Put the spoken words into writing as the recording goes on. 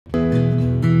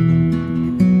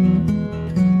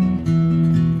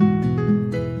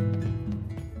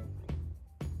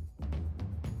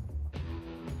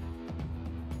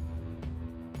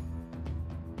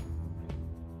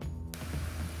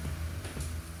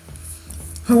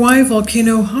Hawaii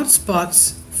Volcano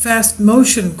Hotspots, Fast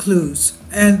Motion Clues,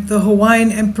 and the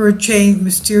Hawaiian Emperor Chain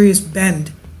Mysterious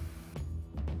Bend.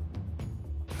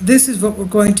 This is what we're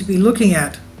going to be looking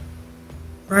at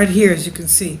right here, as you can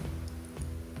see.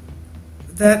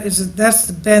 That's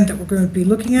the bend that we're going to be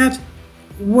looking at.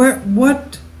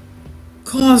 What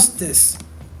caused this?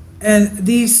 And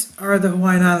these are the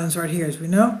Hawaiian Islands right here, as we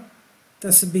know.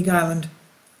 That's the big island,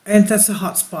 and that's a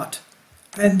hotspot.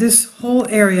 And this whole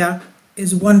area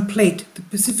is one plate, the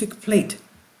Pacific Plate.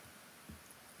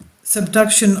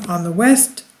 Subduction on the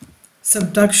west,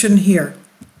 subduction here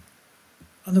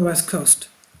on the west coast.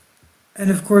 And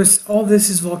of course, all this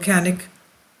is volcanic.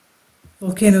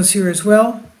 Volcanoes here as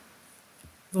well.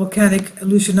 Volcanic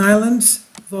Aleutian Islands,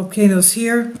 volcanoes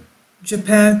here,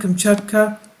 Japan,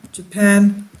 Kamchatka,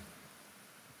 Japan,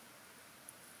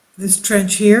 this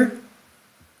trench here,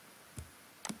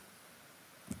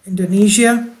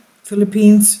 Indonesia,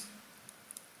 Philippines,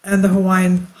 and the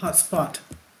Hawaiian hotspot.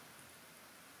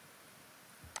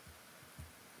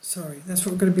 Sorry, that's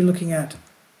what we're going to be looking at.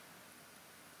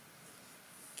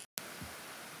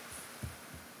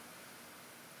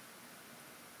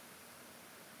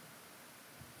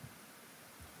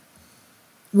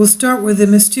 We'll start with the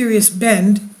mysterious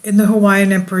bend in the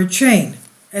Hawaiian Emperor Chain,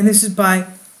 and this is by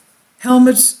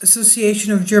Helmholtz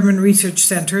Association of German Research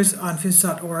Centers on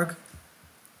phys.org.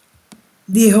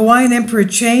 The Hawaiian Emperor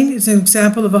Chain is an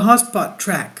example of a hotspot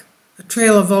track, a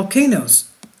trail of volcanoes.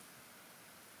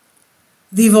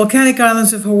 The volcanic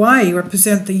islands of Hawaii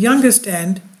represent the youngest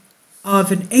end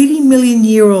of an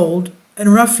 80-million-year-old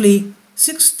and roughly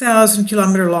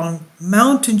 6,000-kilometer-long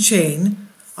mountain chain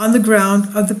on the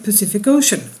ground of the Pacific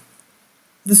Ocean.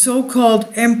 The so-called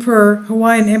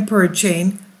Hawaiian Emperor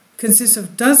Chain consists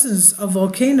of dozens of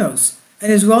volcanoes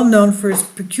and is well known for its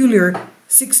peculiar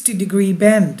 60-degree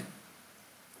bend.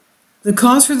 The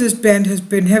cause for this bend has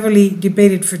been heavily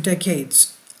debated for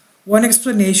decades. One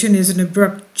explanation is an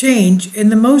abrupt change in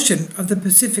the motion of the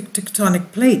Pacific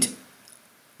tectonic plate.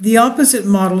 The opposite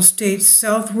model states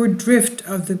southward drift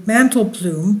of the Mantle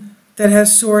Plume that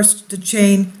has sourced the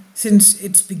chain since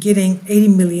its beginning 80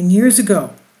 million years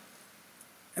ago.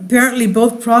 Apparently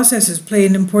both processes play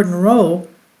an important role,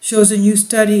 shows a new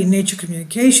study in Nature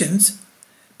Communications,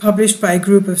 published by a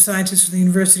group of scientists from the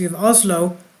University of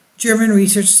Oslo, German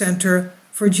Research Center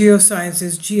for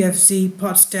Geosciences, GFC,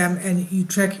 Potsdam, and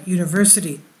Utrecht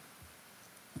University.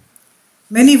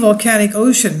 Many volcanic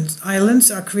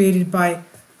islands are created by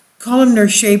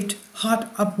columnar-shaped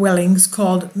hot upwellings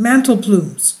called mantle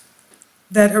plumes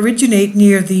that originate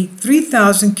near the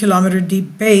 3,000-kilometer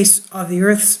deep base of the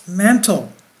Earth's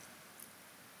mantle.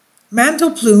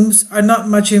 Mantle plumes are not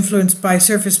much influenced by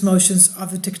surface motions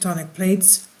of the tectonic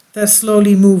plates that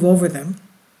slowly move over them.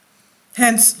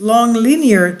 Hence, long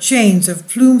linear chains of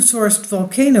plume-sourced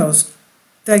volcanoes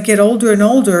that get older and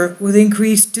older with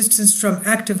increased distance from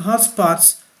active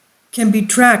hotspots can be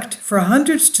tracked for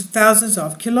hundreds to thousands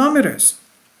of kilometers.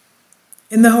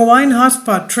 In the Hawaiian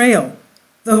Hotspot Trail,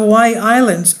 the Hawaii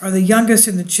Islands are the youngest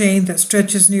in the chain that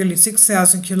stretches nearly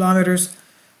 6,000 kilometers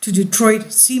to Detroit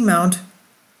Seamount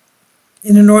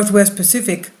in the Northwest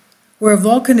Pacific, where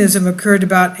volcanism occurred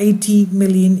about 80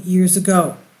 million years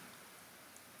ago.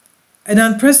 An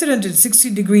unprecedented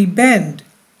 60-degree bend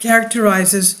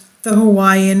characterizes the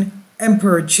Hawaiian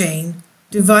Emperor Chain,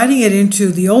 dividing it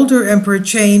into the older Emperor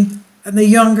Chain and the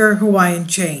younger Hawaiian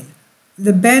Chain.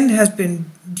 The bend has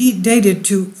been dated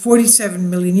to 47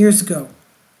 million years ago.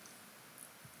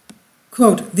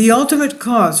 Quote, the ultimate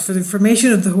cause for the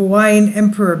formation of the Hawaiian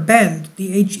Emperor Bend,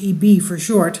 the HEB for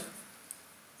short,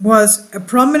 was a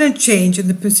prominent change in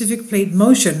the Pacific Plate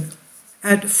motion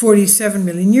at 47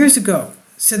 million years ago,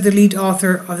 said the lead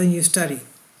author of the new study,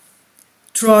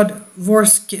 T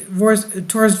Torsvik,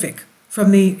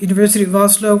 from the University of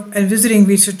Oslo and visiting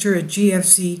researcher at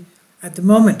GFC at the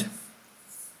moment.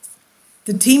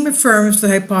 The team affirms the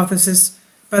hypothesis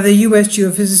by the US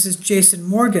geophysicist Jason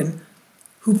Morgan,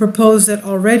 who proposed that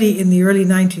already in the early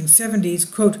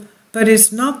 1970s, quote, but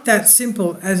it's not that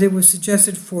simple as it was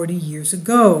suggested 40 years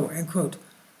ago, end quote,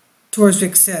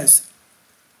 Torsvik says.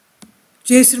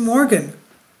 Jason Morgan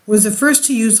was the first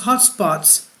to use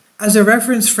hotspots as a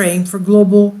reference frame for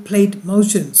global plate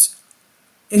motions.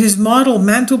 In his model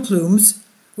mantle plumes,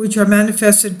 which are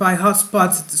manifested by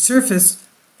hotspots at the surface,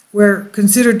 were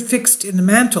considered fixed in the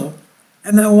mantle,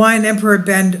 and the Hawaiian Emperor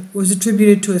Bend was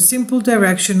attributed to a simple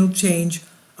directional change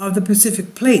of the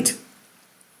Pacific Plate.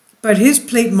 But his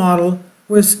plate model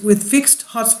with fixed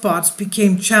hotspots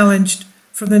became challenged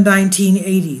from the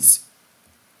 1980s.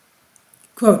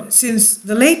 Quote, since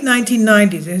the late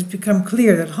 1990s, it has become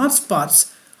clear that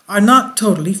hotspots are not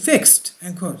totally fixed,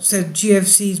 end quote, said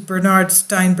GFC's Bernard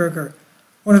Steinberger,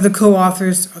 one of the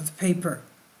co-authors of the paper.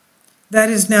 That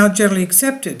is now generally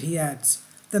accepted, he adds.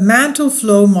 The mantle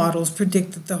flow models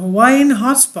predict that the Hawaiian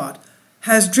hotspot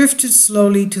has drifted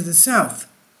slowly to the south.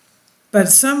 But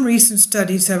some recent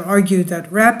studies have argued that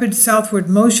rapid southward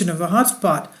motion of the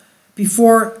hotspot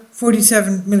before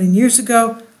 47 million years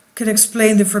ago can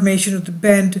explain the formation of the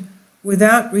bend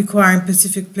without requiring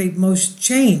Pacific plate motion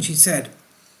change, he said.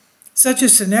 Such a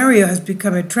scenario has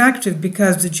become attractive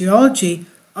because the geology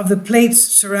of the plates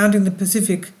surrounding the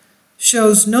Pacific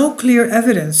shows no clear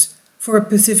evidence for a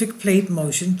Pacific plate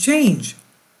motion change.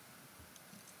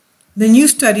 The new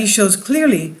study shows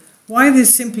clearly why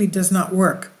this simply does not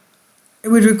work. It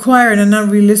would require an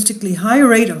unrealistically high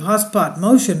rate of hotspot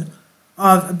motion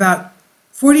of about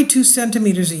 42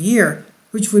 centimeters a year,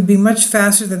 which would be much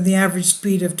faster than the average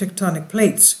speed of tectonic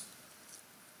plates.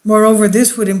 Moreover,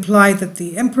 this would imply that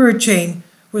the Emperor chain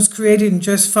was created in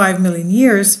just 5 million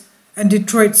years, and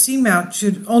Detroit seamount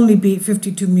should only be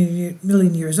 52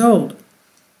 million years old.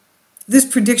 This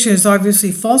prediction is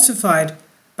obviously falsified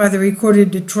by the recorded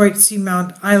Detroit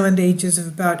seamount island ages of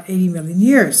about 80 million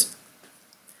years.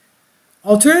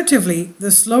 Alternatively,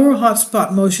 the slower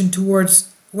hotspot motion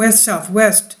towards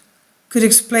west-southwest could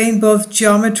explain both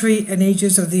geometry and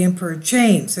ages of the Emperor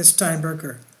chain, says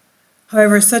Steinberger.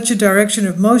 However, such a direction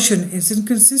of motion is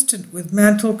inconsistent with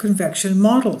mantle convection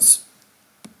models.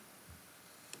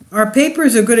 Our paper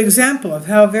is a good example of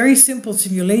how very simple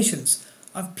simulations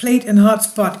of plate and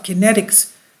hotspot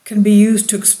kinetics can be used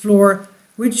to explore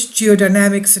which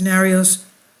geodynamic scenarios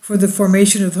for the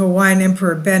formation of the Hawaiian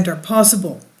Emperor bend are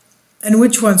possible and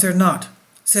which ones are not,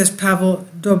 says Pavel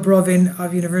Dobrovin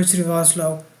of University of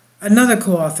Oslo, another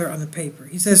co-author on the paper.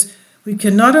 He says, we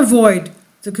cannot avoid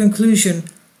the conclusion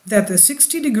that the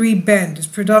 60-degree bend is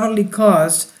predominantly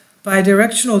caused by a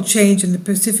directional change in the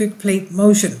Pacific plate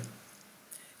motion.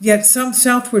 Yet some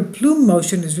southward plume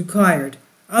motion is required.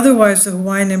 Otherwise, the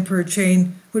Hawaiian Emperor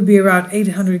chain would be around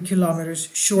 800 kilometers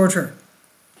shorter.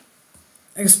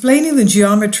 Explaining the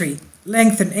geometry,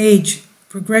 length, and age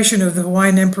progression of the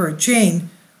Hawaiian Emperor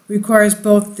chain requires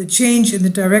both the change in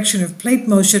the direction of plate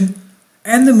motion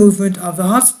and the movement of the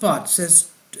hotspot,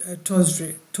 says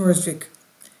Torsvik.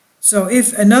 So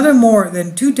if another more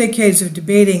than 2 decades of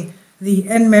debating the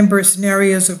n-member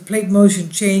scenarios of plate motion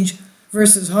change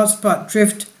versus hotspot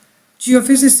drift,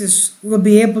 geophysicists will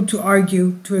be able to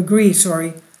agree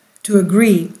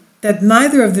that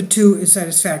neither of the two is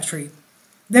satisfactory.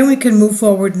 Then we can move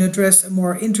forward and address a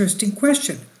more interesting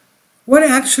question. What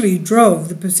actually drove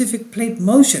the Pacific plate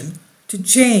motion to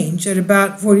change at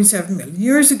about 47 million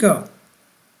years ago?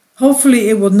 Hopefully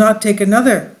it will not take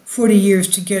another 40 years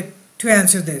to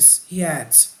answer this, he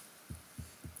adds.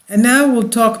 And now we'll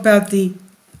talk about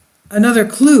another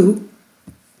clue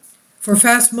for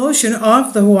fast motion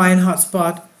of the Hawaiian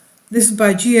hotspot. This is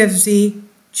by GFZ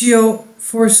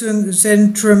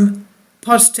Geoforschungszentrum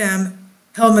Potsdam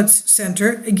Helmholtz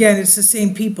Center. Again, it's the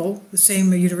same people, the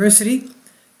same university,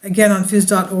 again on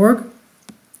phys.org.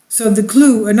 So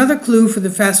another clue for the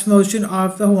fast motion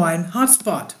of the Hawaiian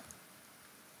hotspot.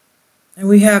 And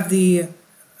we have the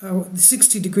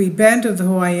 60-degree bend of the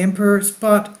Hawaii Emperor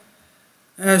spot,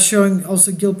 showing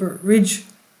also Gilbert Ridge,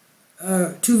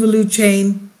 Tuvalu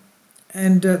chain,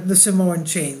 and the Samoan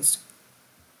chains.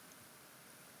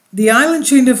 The island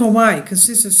chain of Hawaii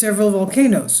consists of several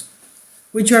volcanoes,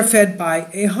 which are fed by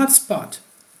a hotspot.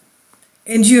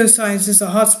 In geosciences, a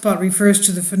hotspot refers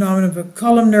to the phenomenon of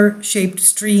columnar-shaped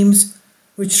streams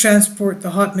which transport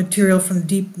the hot material from the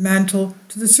deep mantle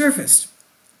to the surface.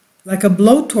 Like a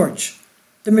blowtorch,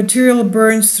 the material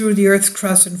burns through the Earth's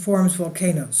crust and forms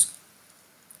volcanoes.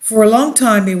 For a long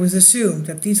time, it was assumed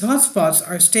that these hotspots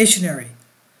are stationary.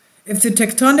 If the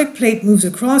tectonic plate moves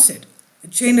across it, a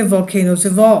chain of volcanoes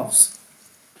evolves,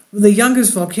 with the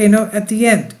youngest volcano at the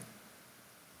end,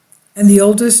 and the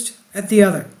oldest at the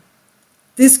other.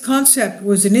 This concept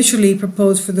was initially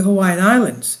proposed for the Hawaiian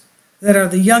Islands, that are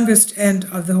the youngest end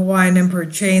of the Hawaiian Emperor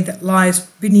chain that lies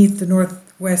beneath the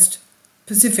Northwest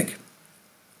Pacific.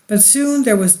 But soon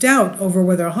there was doubt over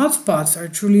whether hotspots are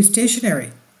truly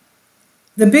stationary.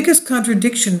 The biggest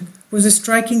contradiction was a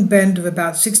striking bend of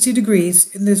about 60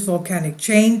 degrees in this volcanic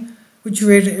chain, which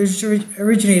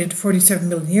originated 47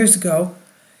 million years ago.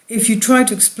 If you try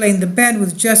to explain the bend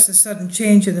with just a sudden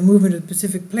change in the movement of the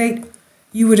Pacific plate,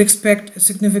 you would expect a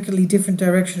significantly different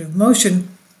direction of motion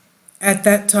at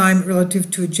that time relative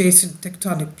to adjacent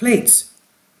tectonic plates,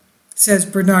 says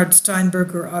Bernard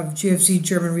Steinberger of GFZ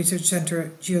German Research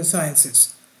Center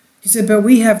Geosciences. He said, but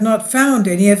we have not found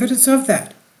any evidence of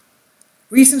that.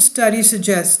 recent studies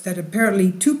suggest that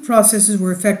apparently two processes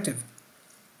were effective.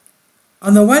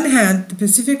 On the one hand, the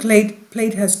Pacific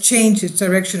plate has changed its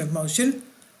direction of motion,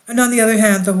 and on the other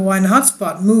hand, the Hawaiian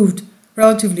hotspot moved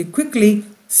relatively quickly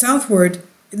southward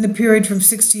in the period from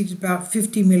 60 to about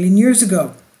 50 million years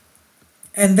ago,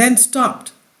 and then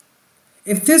stopped.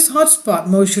 If this hotspot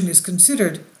motion is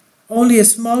considered, only a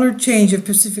smaller change of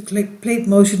Pacific plate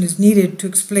motion is needed to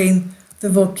explain the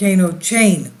volcano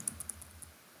chain.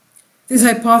 This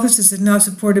hypothesis is now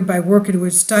supported by work in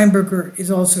which Steinberger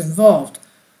is also involved.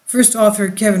 First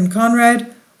author Kevin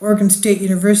Conrad, Oregon State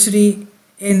University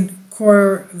in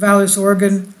Corvallis,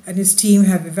 Oregon, and his team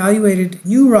have evaluated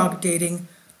new rock dating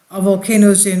of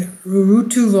volcanoes in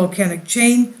Rurutu volcanic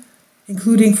chain,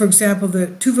 including, for example, the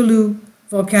Tuvalu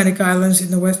volcanic islands in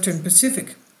the western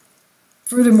Pacific.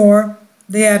 Furthermore,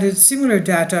 they added similar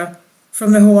data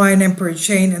from the Hawaiian Emperor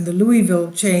chain and the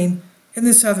Louisville chain in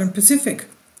the southern Pacific.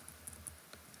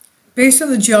 Based on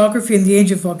the geography and the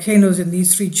age of volcanoes in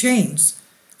these three chains,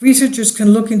 researchers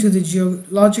can look into the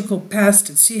geological past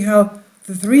and see how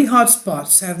the three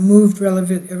hotspots have moved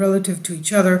relative to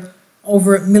each other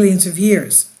over millions of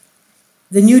years.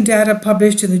 The new data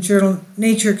published in the journal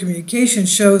Nature Communications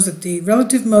shows that the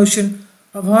relative motion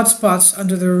of hotspots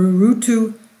under the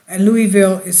Rurutu and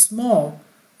Louisville is small,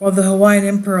 while the Hawaiian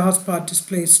Emperor hotspot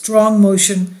displays strong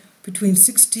motion between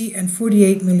 60 and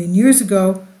 48 million years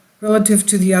ago relative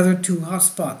to the other two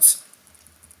hotspots.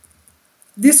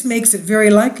 This makes it very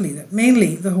likely that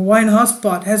mainly the Hawaiian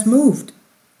hotspot has moved,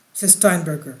 says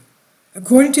Steinberger.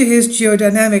 According to his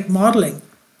geodynamic modeling,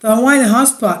 the Hawaiian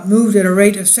hotspot moved at a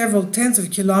rate of several tens of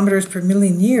kilometers per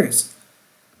million years.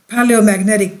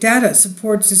 Paleomagnetic data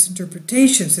supports this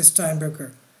interpretation, says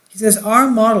Steinberger. He says our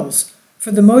models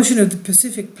for the motion of the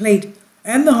Pacific plate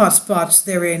and the hotspots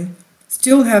therein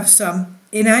still have some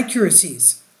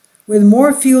inaccuracies. With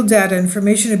more field data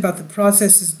information about the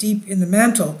processes deep in the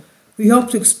mantle, we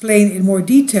hope to explain in more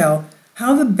detail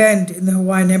how the bend in the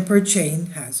Hawaiian Emperor chain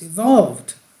has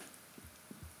evolved.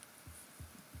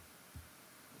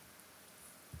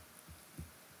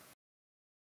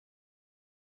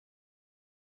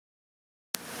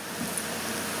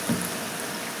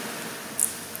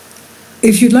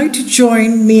 If you'd like to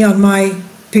join me on my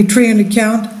Patreon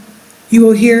account, you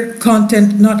will hear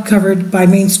content not covered by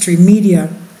mainstream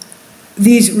media.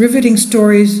 These riveting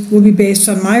stories will be based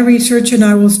on my research, and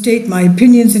I will state my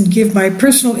opinions and give my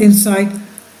personal insight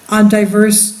on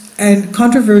diverse and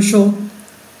controversial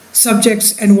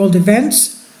subjects and world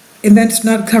events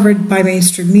not covered by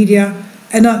mainstream media,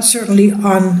 and not supported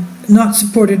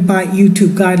by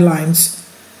YouTube guidelines.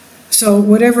 So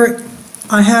whatever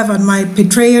I have on my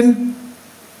Patreon,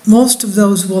 most of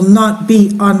those will not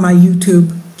be on my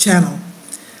YouTube channel.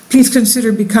 Please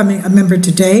consider becoming a member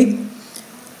today.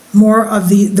 More of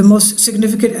the most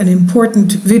significant and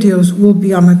important videos will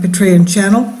be on my Patreon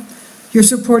channel. Your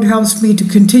support helps me to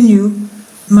continue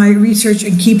my research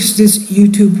and keeps this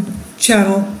YouTube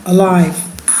channel alive.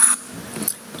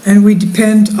 And we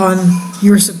depend on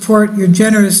your support, your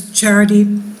generous charity,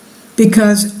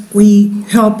 because we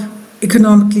help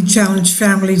economically challenged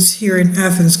families here in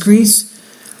Athens, Greece,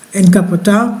 in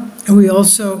Kapota, and we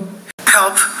also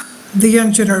help the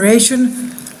young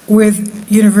generation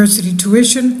with university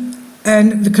tuition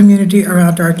and the community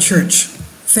around our church.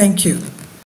 Thank you.